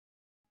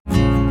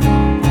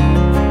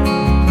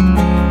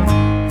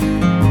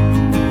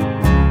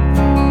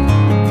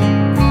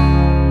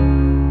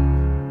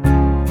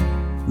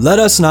Let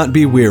us not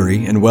be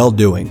weary in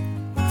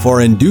well-doing,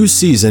 for in due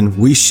season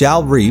we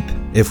shall reap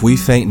if we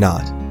faint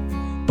not.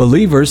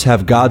 Believers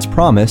have God's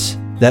promise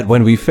that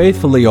when we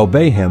faithfully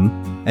obey Him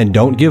and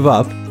don't give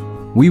up,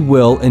 we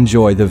will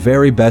enjoy the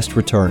very best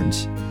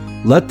returns.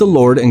 Let the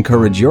Lord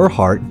encourage your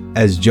heart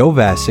as Joe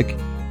Vasick,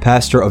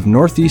 pastor of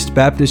Northeast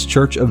Baptist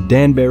Church of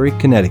Danbury,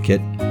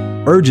 Connecticut,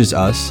 urges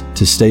us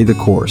to stay the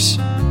course.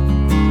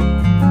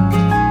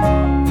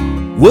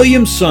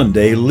 William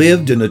Sunday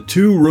lived in a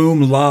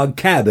 2-room log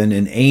cabin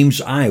in Ames,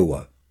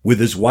 Iowa, with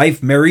his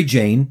wife Mary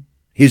Jane,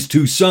 his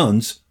 2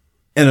 sons,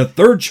 and a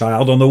 3rd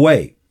child on the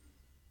way.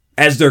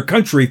 As their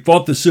country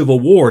fought the Civil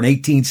War in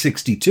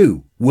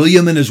 1862,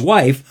 William and his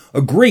wife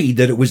agreed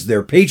that it was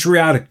their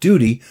patriotic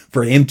duty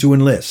for him to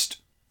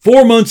enlist.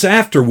 4 months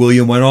after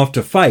William went off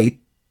to fight,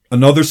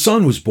 another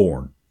son was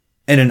born,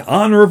 and in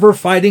honor of her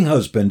fighting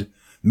husband,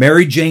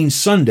 Mary Jane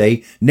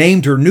Sunday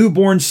named her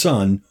newborn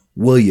son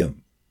William.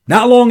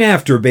 Not long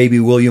after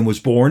baby William was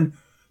born,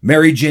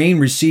 Mary Jane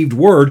received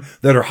word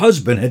that her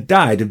husband had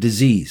died of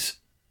disease.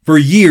 For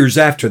years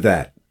after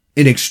that,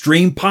 in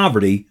extreme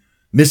poverty,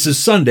 Mrs.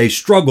 Sunday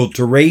struggled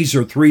to raise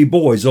her 3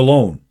 boys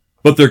alone.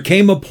 But there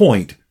came a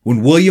point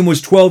when William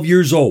was 12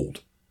 years old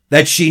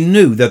that she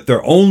knew that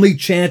their only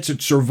chance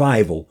at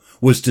survival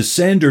was to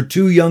send her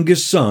 2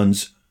 youngest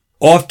sons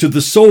off to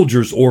the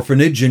Soldiers'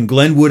 Orphanage in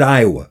Glenwood,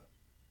 Iowa.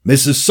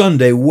 Mrs.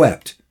 Sunday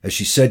wept as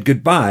she said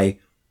goodbye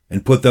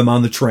and put them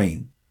on the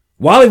train.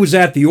 While he was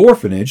at the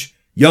orphanage,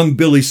 young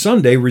Billy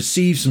Sunday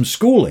received some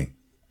schooling,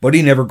 but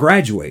he never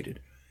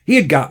graduated. He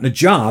had gotten a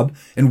job,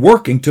 and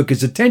working took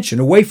his attention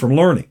away from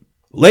learning.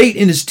 Late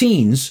in his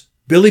teens,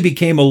 Billy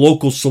became a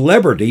local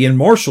celebrity in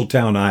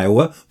Marshalltown,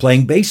 Iowa,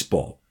 playing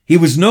baseball. He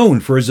was known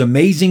for his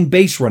amazing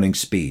base running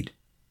speed.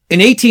 In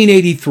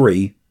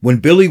 1883, when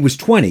Billy was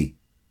 20,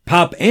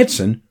 Pop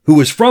Anson, who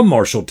was from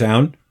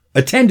Marshalltown,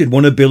 attended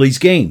one of Billy's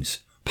games.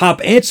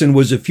 Pop Anson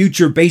was a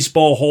future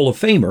Baseball Hall of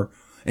Famer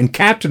and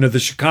captain of the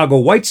Chicago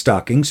White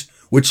Stockings,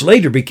 which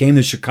later became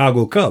the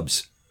Chicago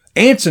Cubs.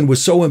 Anson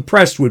was so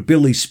impressed with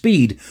Billy's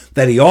speed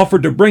that he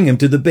offered to bring him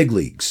to the big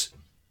leagues.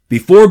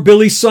 Before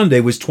Billy Sunday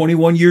was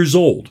 21 years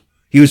old,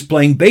 he was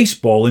playing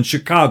baseball in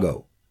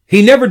Chicago.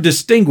 He never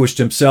distinguished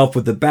himself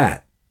with the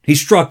bat. He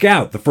struck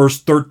out the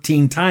first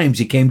 13 times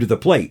he came to the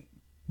plate.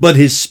 But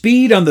his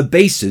speed on the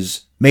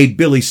bases made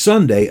Billy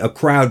Sunday a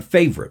crowd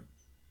favorite.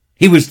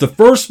 He was the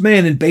first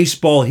man in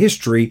baseball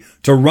history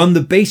to run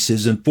the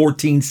bases in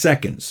 14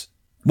 seconds.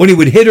 When he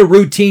would hit a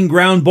routine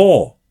ground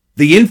ball,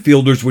 the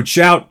infielders would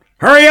shout,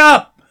 "Hurry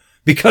up!"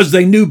 because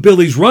they knew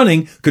Billy's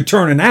running could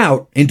turn an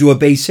out into a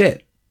base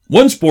hit.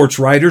 One sports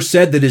writer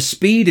said that his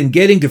speed in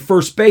getting to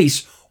first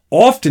base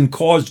often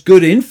caused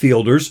good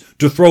infielders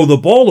to throw the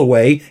ball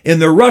away in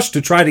their rush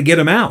to try to get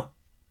him out.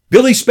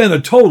 Billy spent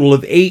a total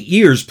of 8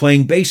 years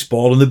playing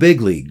baseball in the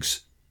big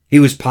leagues. He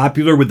was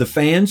popular with the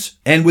fans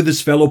and with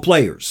his fellow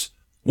players.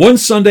 One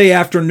Sunday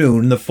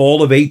afternoon in the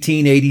fall of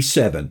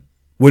 1887,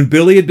 when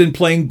Billy had been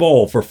playing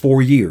ball for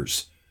 4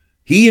 years,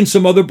 he and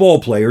some other ball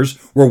players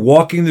were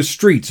walking the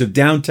streets of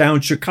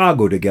downtown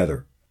Chicago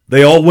together.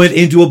 They all went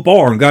into a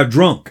bar and got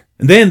drunk,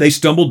 and then they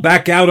stumbled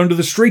back out onto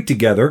the street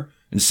together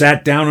and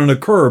sat down on a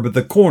curb at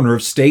the corner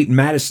of State and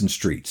Madison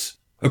Streets.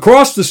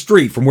 Across the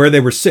street from where they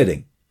were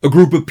sitting, a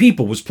group of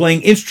people was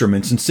playing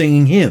instruments and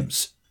singing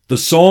hymns. The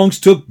songs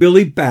took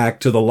Billy back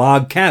to the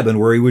log cabin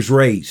where he was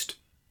raised,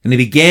 and he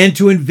began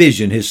to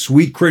envision his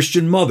sweet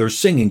Christian mother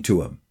singing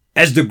to him.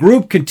 As the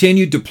group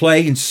continued to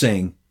play and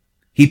sing,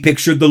 he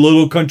pictured the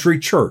little country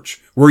church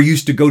where he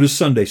used to go to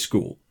Sunday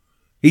school.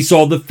 He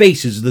saw the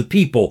faces of the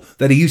people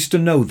that he used to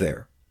know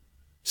there.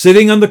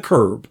 Sitting on the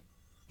curb,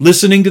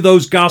 listening to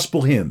those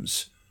gospel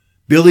hymns,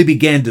 Billy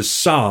began to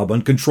sob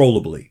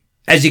uncontrollably.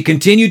 As he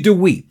continued to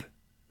weep,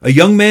 a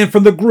young man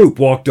from the group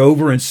walked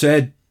over and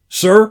said,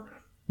 "Sir,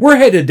 we're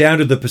headed down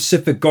to the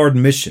Pacific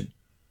Garden Mission.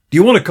 Do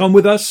you want to come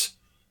with us?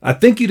 I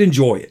think you'd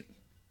enjoy it.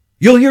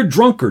 You'll hear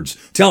drunkards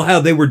tell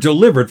how they were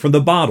delivered from the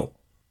bottle,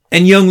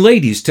 and young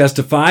ladies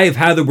testify of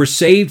how they were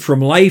saved from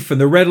life in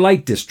the red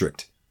light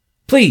district.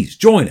 Please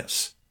join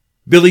us."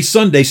 Billy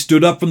Sunday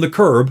stood up from the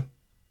curb,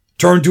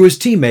 turned to his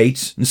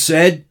teammates, and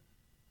said,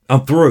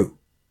 "I'm through.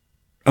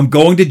 I'm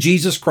going to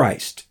Jesus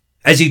Christ."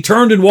 As he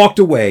turned and walked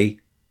away,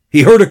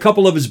 he heard a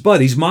couple of his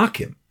buddies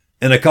mock him,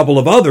 and a couple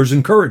of others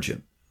encourage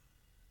him.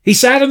 He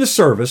sat in the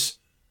service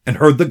and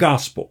heard the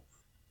gospel.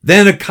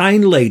 Then a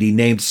kind lady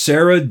named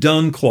Sarah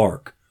Dunn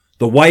Clark,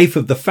 the wife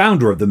of the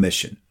founder of the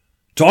mission,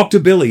 talked to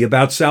Billy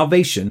about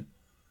salvation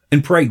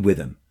and prayed with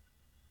him.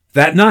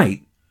 That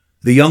night,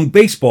 the young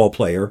baseball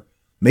player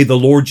made the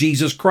Lord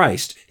Jesus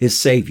Christ his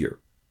Savior.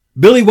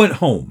 Billy went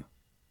home,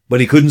 but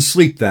he couldn't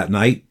sleep that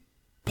night,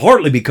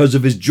 partly because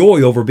of his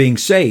joy over being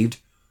saved,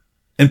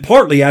 and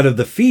partly out of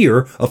the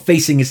fear of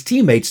facing his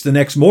teammates the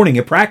next morning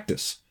at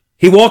practice.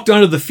 He walked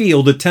onto the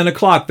field at 10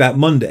 o'clock that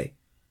Monday,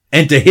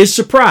 and to his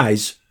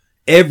surprise,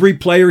 every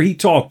player he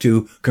talked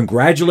to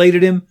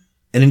congratulated him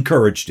and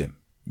encouraged him.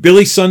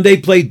 Billy Sunday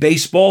played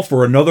baseball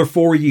for another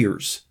 4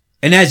 years,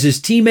 and as his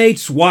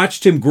teammates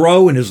watched him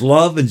grow in his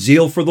love and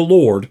zeal for the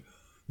Lord,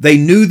 they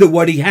knew that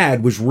what he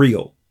had was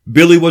real.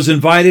 Billy was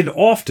invited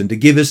often to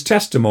give his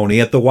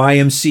testimony at the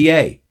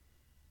YMCA.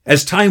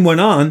 As time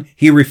went on,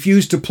 he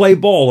refused to play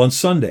ball on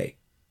Sunday,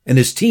 and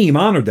his team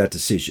honored that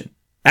decision.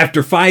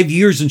 After 5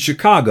 years in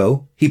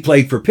Chicago, he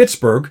played for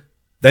Pittsburgh,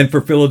 then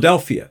for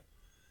Philadelphia.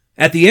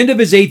 At the end of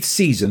his 8th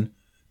season,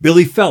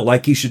 Billy felt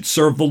like he should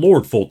serve the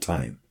Lord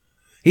full-time.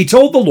 He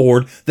told the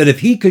Lord that if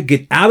he could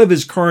get out of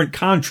his current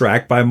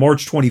contract by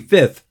March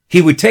 25th,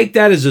 he would take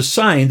that as a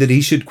sign that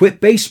he should quit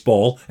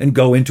baseball and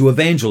go into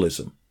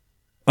evangelism.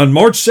 On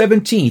March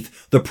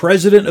 17th, the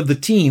president of the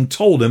team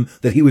told him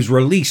that he was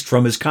released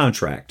from his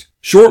contract.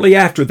 Shortly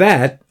after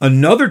that,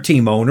 another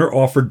team owner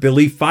offered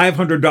Billy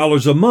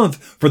 $500 a month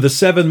for the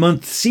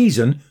 7-month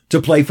season to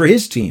play for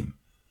his team.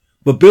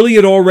 But Billy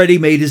had already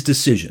made his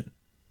decision.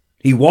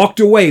 He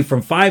walked away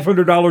from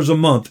 $500 a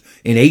month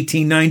in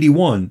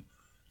 1891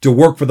 to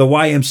work for the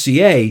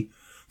YMCA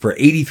for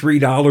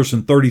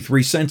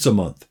 $83.33 a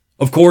month.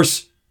 Of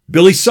course,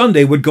 Billy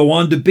Sunday would go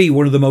on to be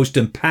one of the most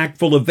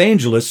impactful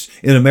evangelists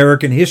in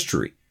American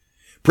history,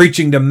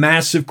 preaching to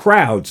massive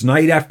crowds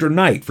night after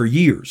night for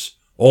years,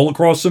 all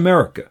across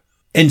America,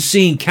 and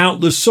seeing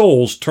countless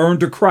souls turn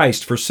to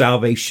Christ for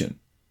salvation.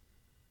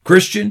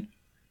 Christian,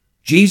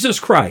 Jesus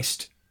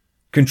Christ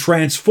can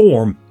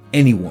transform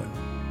anyone.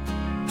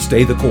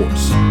 Stay the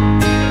course.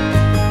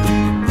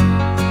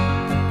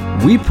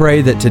 We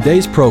pray that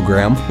today's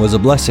program was a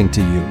blessing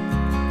to you.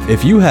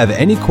 If you have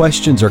any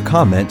questions or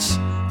comments,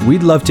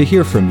 we'd love to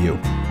hear from you.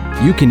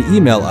 You can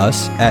email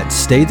us at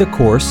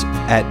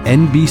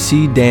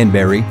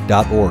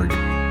staythecourse@nbcdanbury.org.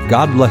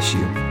 God bless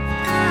you. So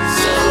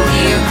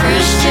dear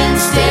Christian,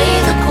 stay